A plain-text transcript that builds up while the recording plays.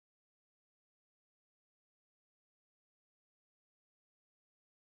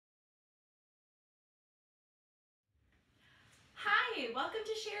Hi, welcome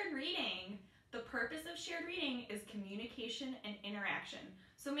to Shared Reading. The purpose of shared reading is communication and interaction.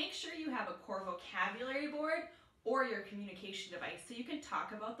 So make sure you have a core vocabulary board or your communication device so you can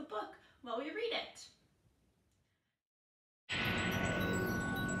talk about the book while we read it.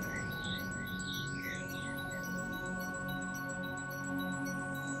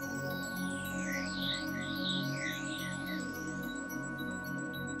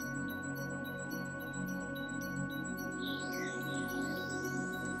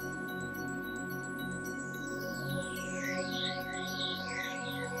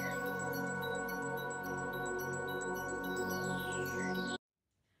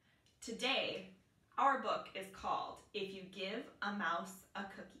 Today, our book is called If You Give a Mouse a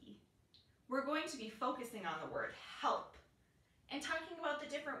Cookie. We're going to be focusing on the word help and talking about the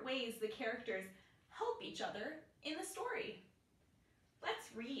different ways the characters help each other in the story.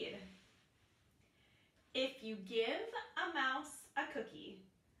 Let's read. If You Give a Mouse a Cookie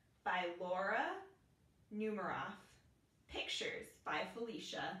by Laura Numeroff. Pictures by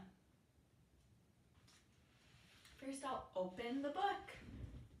Felicia. First, I'll open the book.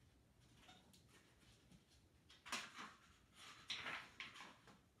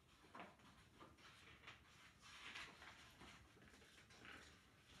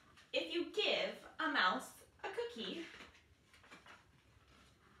 If you give a mouse a cookie,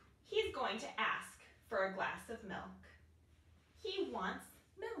 he's going to ask for a glass of milk. He wants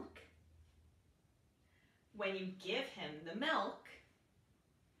milk. When you give him the milk,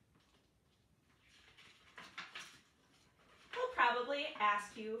 he'll probably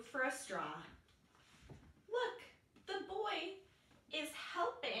ask you for a straw. Look, the boy is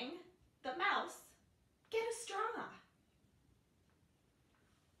helping the mouse get a straw.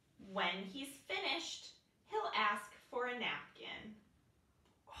 When he's finished, he'll ask for a napkin.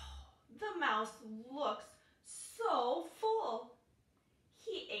 Oh, the mouse looks so full.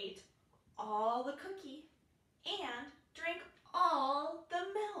 He ate all the cookie and drank all the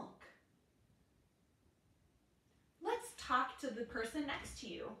milk. Let's talk to the person next to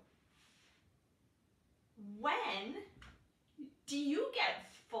you. When do you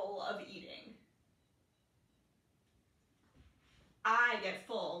get full of eating? I get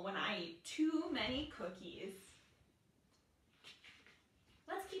full when I eat too many cookies.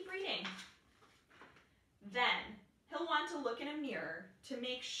 Let's keep reading. Then he'll want to look in a mirror to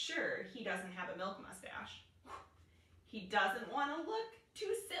make sure he doesn't have a milk mustache. He doesn't want to look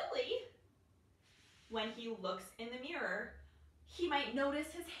too silly. When he looks in the mirror, he might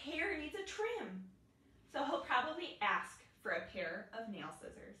notice his hair needs a trim. So he'll probably ask for a pair of nail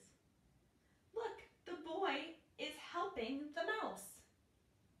scissors. Look, the boy is helping the mouse.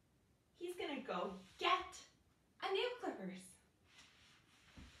 He's gonna go get a nail clippers.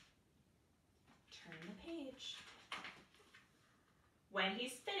 Turn the page. When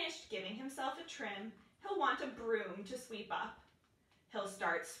he's finished giving himself a trim, he'll want a broom to sweep up. He'll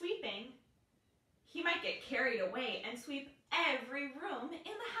start sweeping. He might get carried away and sweep every room in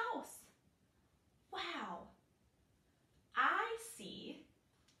the house. Wow, I see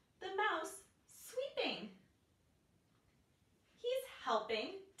the mouse sweeping. He's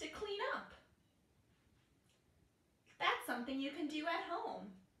helping to clean up. That's something you can do at home.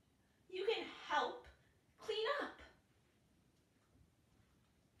 You can help clean up.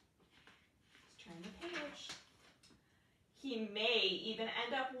 Let's turn the page. He may even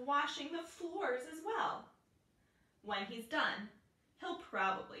end up washing the floors as well. When he's done, he'll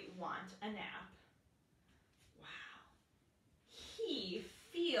probably want a nap. Wow. He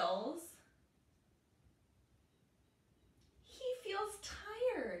feels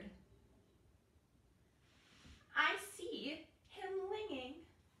tired. I see him leaning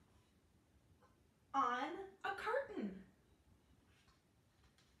on a curtain.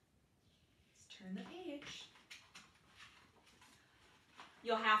 Let's turn the page.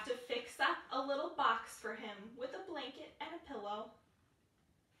 You'll have to fix up a little box for him with a blanket and a pillow.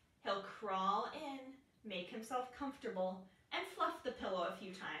 He'll crawl in, make himself comfortable, and fluff the pillow a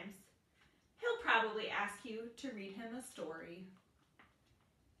few times. He'll probably ask you to read him a story.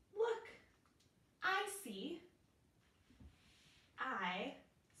 Look, I see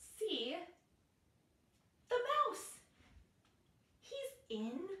the mouse. He's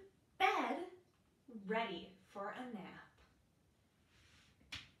in bed, ready for a nap.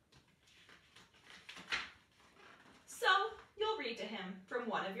 So you'll read to him from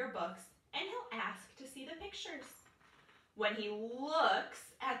one of your books, and he'll ask to see the pictures. When he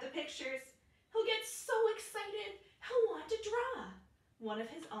looks at the pictures, he'll get so excited, he'll want to draw one of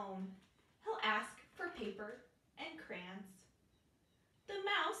his own. He'll ask for paper and crayons. The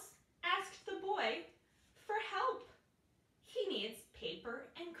mouse asked the boy for help. He needs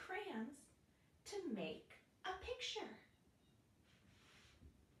to make a picture.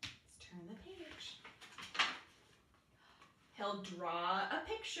 Let's turn the page. He'll draw a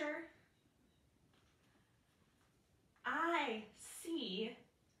picture. I see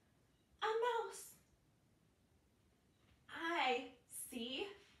a mouse. I see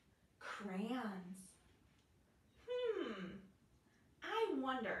crayons. I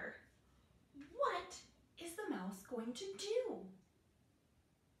wonder, what is the mouse going to do?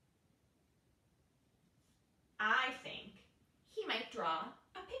 I think he might draw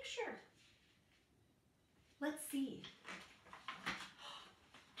a picture. Let's see.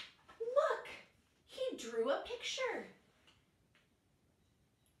 Look, he drew a picture.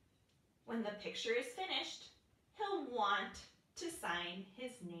 When the picture is finished, he'll want to sign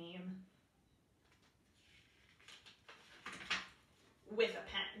his name with a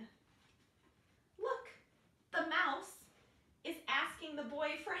pen. Look, the mouse is asking the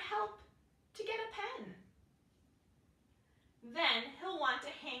boy for help to get a pen. Then he'll want to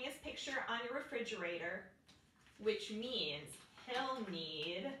hang his picture on your refrigerator, which means he'll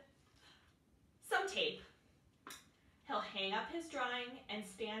need some tape. He'll hang up his drawing and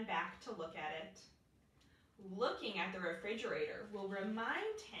stand back to look at it. Looking at the refrigerator will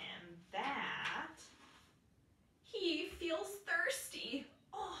remind him that he feels thirsty.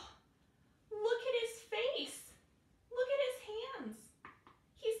 Oh, look at his face. Look at his hands.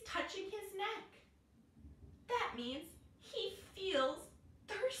 He's touching his neck. That means he feels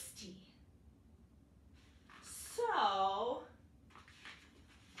thirsty. So,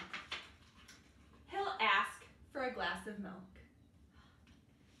 he'll ask for a glass of milk.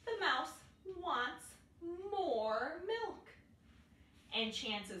 The mouse wants more milk. And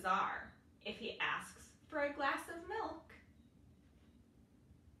chances are, if he asks for a glass of milk,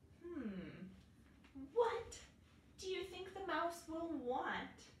 what do you think the mouse will want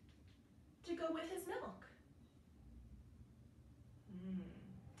to go with his milk?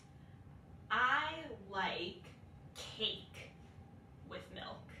 I like cake with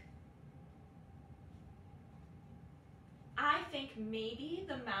milk. I think maybe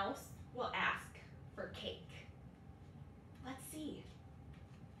the mouse will ask for cake. Let's see.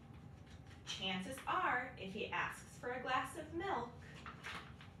 Chances are, if he asks for a glass of milk,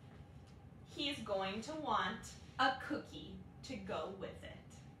 he's going to want a cookie to go with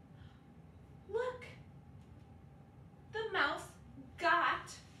it. Look, the mouse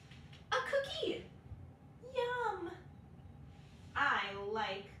got a cookie. Yum! I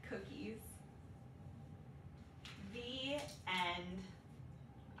like cookies. The end.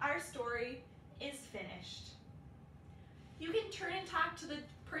 Our story is finished. You can turn and talk to the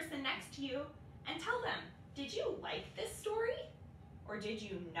person next to you and tell them, did you like this story or did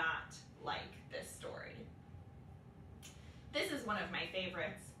you not like this story? This is one of my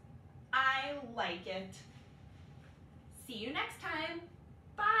favorites. I like it. See you next time.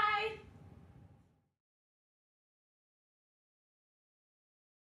 Bye.